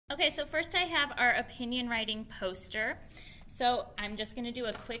Okay, so first I have our opinion writing poster. So I'm just going to do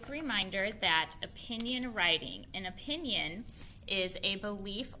a quick reminder that opinion writing, an opinion is a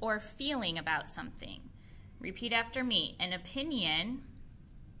belief or feeling about something. Repeat after me. An opinion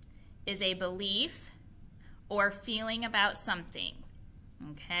is a belief or feeling about something.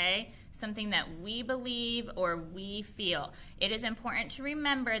 Okay? Something that we believe or we feel. It is important to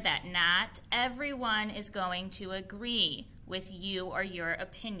remember that not everyone is going to agree with you or your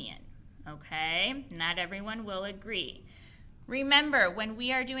opinion. Okay? Not everyone will agree. Remember, when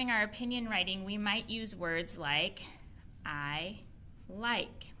we are doing our opinion writing, we might use words like I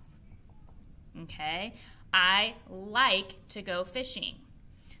like. Okay? I like to go fishing.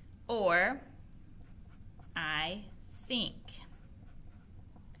 Or I think.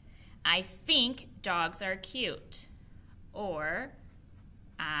 I think dogs are cute. Or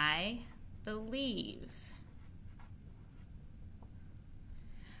I believe.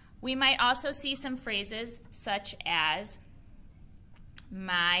 We might also see some phrases such as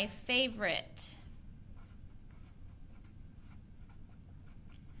my favorite.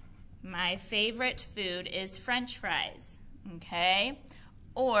 My favorite food is French fries. Okay?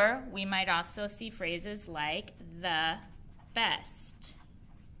 Or we might also see phrases like the best.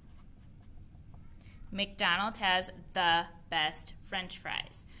 McDonald's has the best French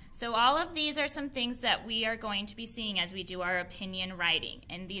fries. So all of these are some things that we are going to be seeing as we do our opinion writing.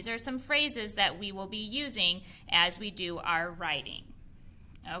 And these are some phrases that we will be using as we do our writing.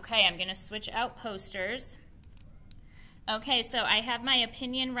 Okay, I'm going to switch out posters. Okay, so I have my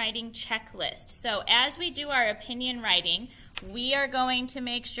opinion writing checklist. So as we do our opinion writing, we are going to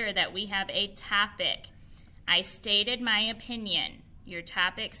make sure that we have a topic. I stated my opinion. Your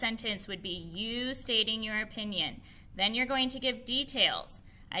topic sentence would be you stating your opinion. Then you're going to give details.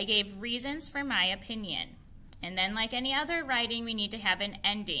 I gave reasons for my opinion. And then like any other writing, we need to have an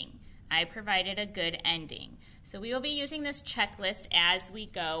ending. I provided a good ending. So we will be using this checklist as we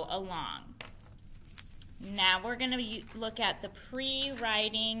go along. Now we're going to look at the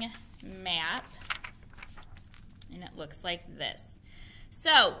pre-writing map. And it looks like this.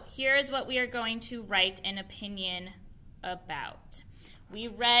 So here's what we are going to write an opinion about. We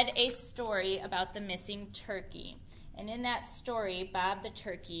read a story about the missing turkey. And in that story, Bob the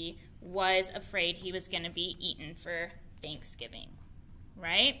turkey was afraid he was going to be eaten for Thanksgiving,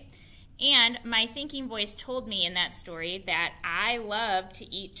 right? And my thinking voice told me in that story that I love to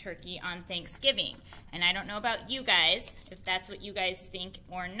eat turkey on Thanksgiving. And I don't know about you guys, if that's what you guys think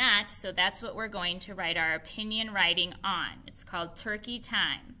or not, so that's what we're going to write our opinion writing on. It's called Turkey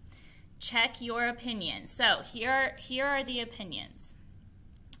Time. Check your opinion. So here are the opinions.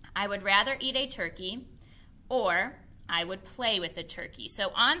 I would rather eat a turkey, or I would play with a turkey.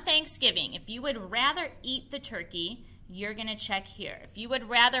 So on Thanksgiving, if you would rather eat the turkey, you're going to check here. If you would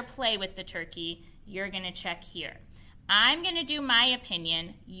rather play with the turkey, you're going to check here. I'm going to do my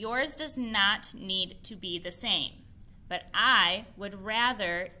opinion. Yours does not need to be the same. But I would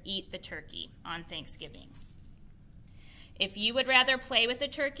rather eat the turkey on Thanksgiving. If you would rather play with the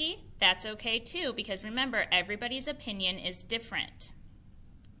turkey, that's okay too, because remember, everybody's opinion is different.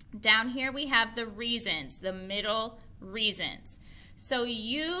 Down here we have the reasons, the middle reasons. So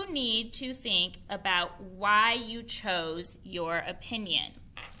you need to think about why you chose your opinion.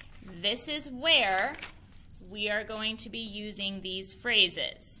 This is where we are going to be using these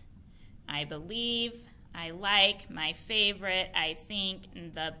phrases. I believe, I like, my favorite, I think,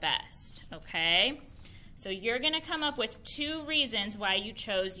 and the best. Okay? So you're going to come up with 2 reasons why you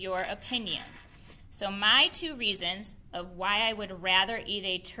chose your opinion. So my 2 reasons of why I would rather eat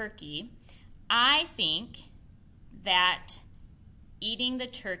a turkey, I think that eating a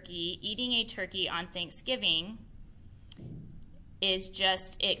turkey on Thanksgiving is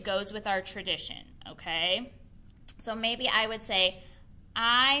just, it goes with our tradition, okay? So maybe I would say,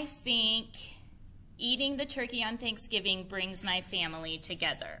 I think eating the turkey on Thanksgiving brings my family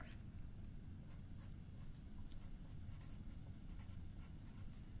together.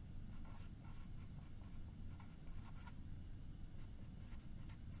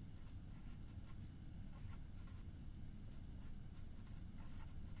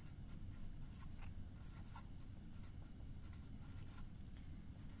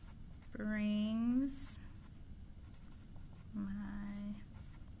 Brings my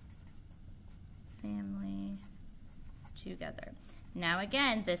family together. Now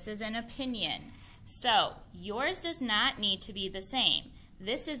again, this is an opinion. So yours does not need to be the same.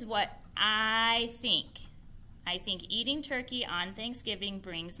 This is what I think. I think eating turkey on Thanksgiving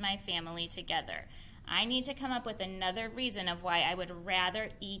brings my family together. I need to come up with another reason of why I would rather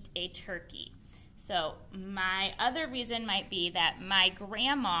eat a turkey. So my other reason might be that my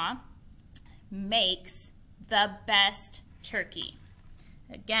grandma makes the best turkey.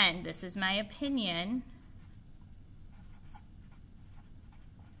 Again, this is my opinion.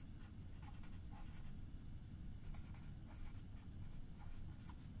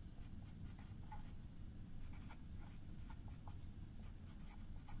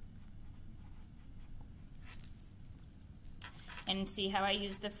 And see how I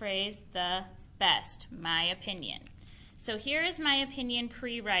use the phrase, the best, my opinion. So here is my opinion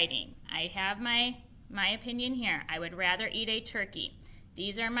pre-writing. I have my opinion here. I would rather eat a turkey.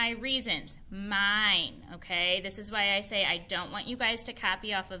 These are my reasons, mine, okay? This is why I say I don't want you guys to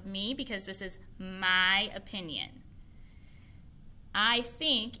copy off of me because this is my opinion. I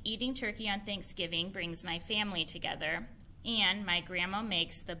think eating turkey on Thanksgiving brings my family together, and my grandma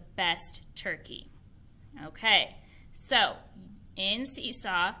makes the best turkey. Okay, so in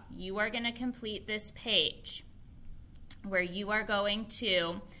Seesaw, you are going to complete this page where you are going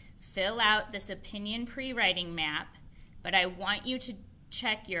to fill out this opinion pre-writing map, but I want you to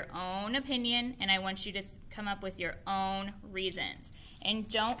check your own opinion and I want you to come up with your own reasons. And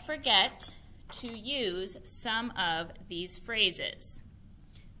don't forget to use some of these phrases.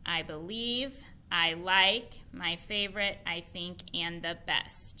 I believe, I like, my favorite, I think, and the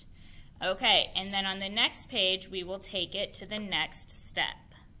best. Okay, and then on the next page, we will take it to the next step.